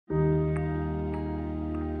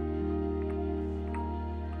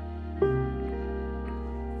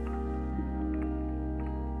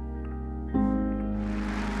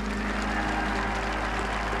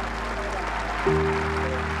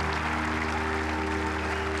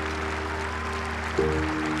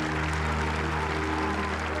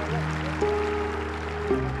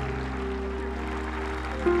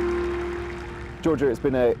Georgia, it's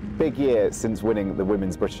been a big year since winning the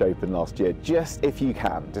Women's British Open last year. Just, if you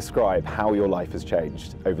can, describe how your life has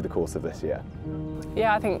changed over the course of this year.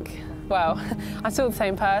 Yeah, I think, well, I'm still the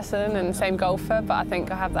same person and the same golfer, but I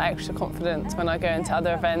think I have that extra confidence when I go into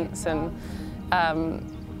other events and,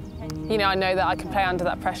 you know, I know that I can play under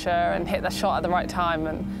that pressure and hit that shot at the right time.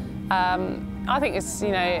 And I think it's, you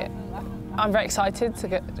know, I'm very excited to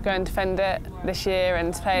go and defend it this year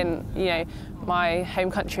and to play in, you know, my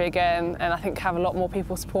home country again, and I think have a lot more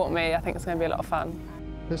people support me. I think it's going to be a lot of fun.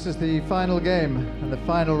 This is the final game and the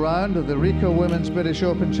final round of the Rico Women's British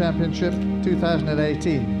Open Championship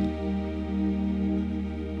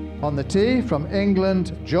 2018. On the tee from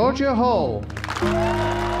England, Georgia Hall.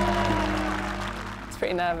 It's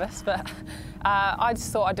pretty nervous, but I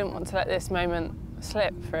just thought I didn't want to let this moment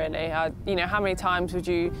slip, really. You know, how many times would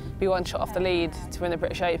you be one shot off the lead to win the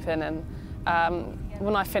British Open? And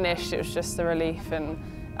when I finished, it was just a relief, and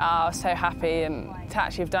I was so happy, and to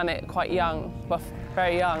actually have done it quite young, well,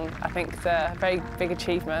 very young, I think it's a very big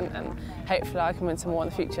achievement, and hopefully I can win some more in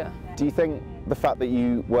the future. Do you think the fact that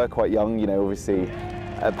you were quite young, you know, obviously,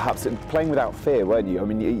 perhaps playing without fear, weren't you? I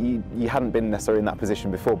mean, you hadn't been necessarily in that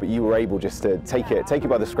position before, but you were able just to take it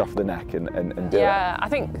by the scruff of the neck and do it. Yeah, I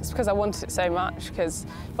think it's because I wanted it so much, because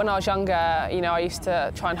when I was younger, you know, I used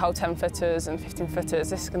to try and hold 10-footers and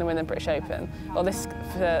 15-footers. This is going to win the British Open, or this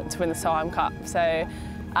to win the Solheim Cup. So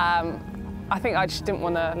I think I just didn't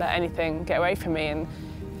want to let anything get away from me. And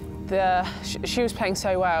she was playing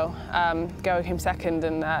so well. Goa came second,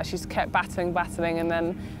 and she just kept battling, and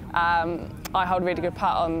then I held a really good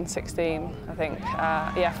putt on 16, I think,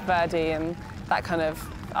 yeah, for birdie, and that kind of,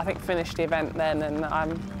 I think, finished the event then, and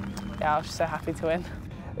yeah, I was just so happy to win.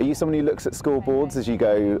 Are you someone who looks at scoreboards as you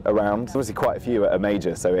go around? Obviously quite a few at a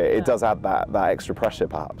major, so it does add that extra pressure,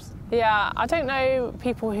 perhaps. Yeah, I don't know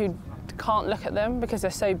people who can't look at them because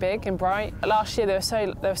they're so big and bright. Last year they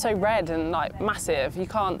were so red and like massive, you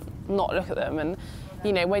can't not look at them, and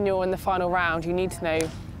you know, when you're in the final round you need to know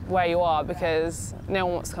where you are because no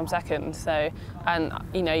one wants to come second. So, and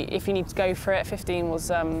you know, if you need to go for it, 15 was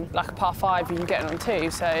like a par 5, you can get it on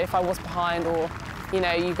 2. So if I was behind, or you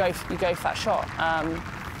know, you go for that shot.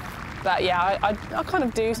 But yeah, I kind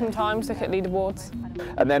of do sometimes look at leaderboards.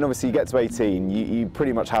 And then obviously you get to 18, you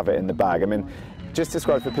pretty much have it in the bag. I mean, just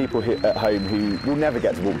describe for people at home who will never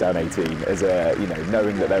get to walk down 18 as a, you know,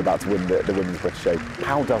 knowing that they're about to win the Women's British Open.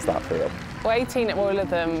 How does that feel? Well, 18 at Royal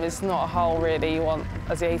Lytham is not a hole really you want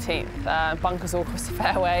as the 18th. Bunkers all across the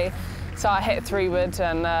fairway, so I hit 3-wood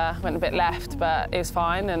and went a bit left, but it was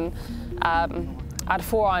fine. And I had a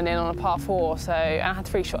 4-iron in on a par 4, so and I had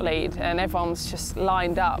a 3-shot lead, and everyone was just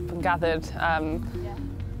lined up and gathered,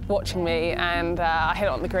 watching me, and I hit it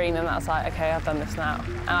on the green, and I was like, okay, I've done this now.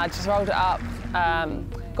 And I just rolled it up,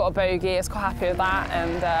 got a bogey. I was quite happy with that,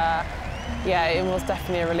 and yeah, it was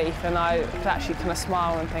definitely a relief, and I could actually kind of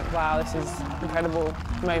smile and think, wow, this is an incredible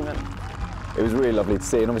moment. It was really lovely to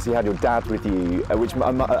see, and obviously you had your dad with you, which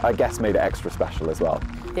I guess made it extra special as well.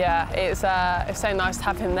 Yeah, it's so nice to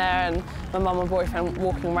have him there, and my mum and boyfriend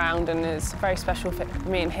walking around, and it's very special for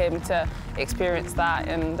me and him to experience that,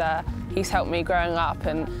 and he's helped me growing up,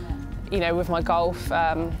 and you know, with my golf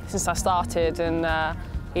since I started, and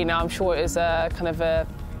you know, I'm sure it was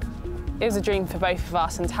it was a dream for both of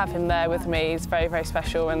us, and to have him there with me is very, very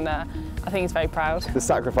special, and I think he's very proud. The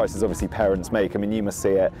sacrifices obviously parents make. I mean, you must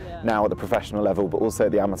see it now at the professional level, but also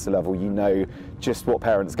at the amateur level. You know just what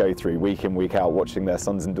parents go through week in, week out, watching their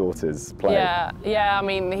sons and daughters play. Yeah. I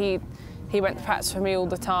mean, he went to practice for me all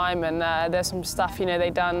the time, and there's some stuff, you know,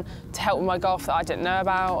 they've done to help with my golf that I didn't know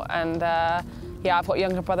about, and yeah, I've got a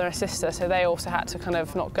younger brother and a sister, so they also had to kind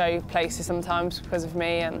of not go places sometimes because of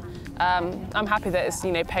me, and I'm happy that it's,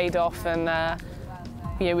 you know, paid off, and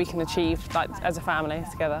you know, we can achieve like as a family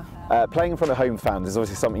together. Playing in front of home fans is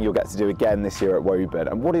obviously something you'll get to do again this year at Woburn.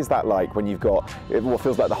 And what is that like when you've got what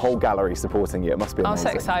feels like the whole gallery supporting you? It must be amazing.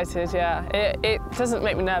 I'm so excited, yeah. It doesn't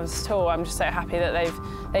make me nervous at all. I'm just so happy that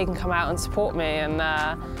they can come out and support me, and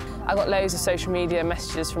I got loads of social media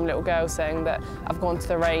messages from little girls saying that I've gone to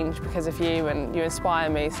the range because of you and you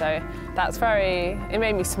inspire me. So that's it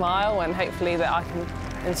made me smile, and hopefully that I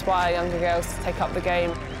can inspire younger girls to take up the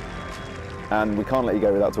game. And we can't let you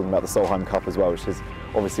go without talking about the Solheim Cup as well, which is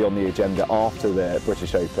obviously on the agenda after the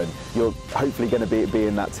British Open. You're hopefully going to be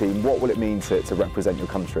in that team. What will it mean to represent your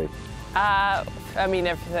country? I mean,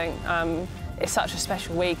 everything. It's such a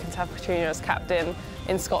special week, and to have Katrina as captain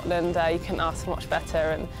in Scotland, you couldn't ask for much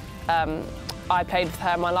better. And I played with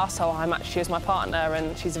her my last Solheim match. She was my partner,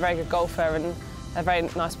 and she's a very good golfer and a very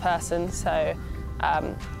nice person. So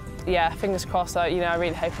yeah, fingers crossed. I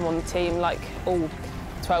really hope I'm on the team. Like all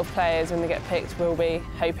 12 players when they get picked will be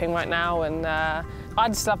hoping right now. And I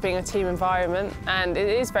just love being in a team environment, and it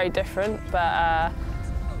is very different. But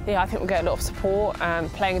yeah, I think we'll get a lot of support,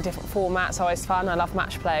 and playing in different formats is always fun. I love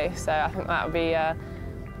match play, so I think that would be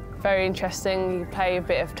very interesting. You play a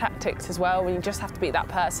bit of tactics as well, when you just have to beat that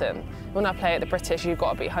person. When I play at the British, you've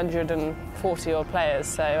got to beat 140 odd players.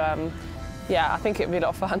 So yeah, I think it would be a lot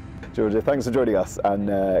of fun. Georgia, thanks for joining us, and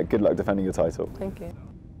good luck defending your title. Thank you.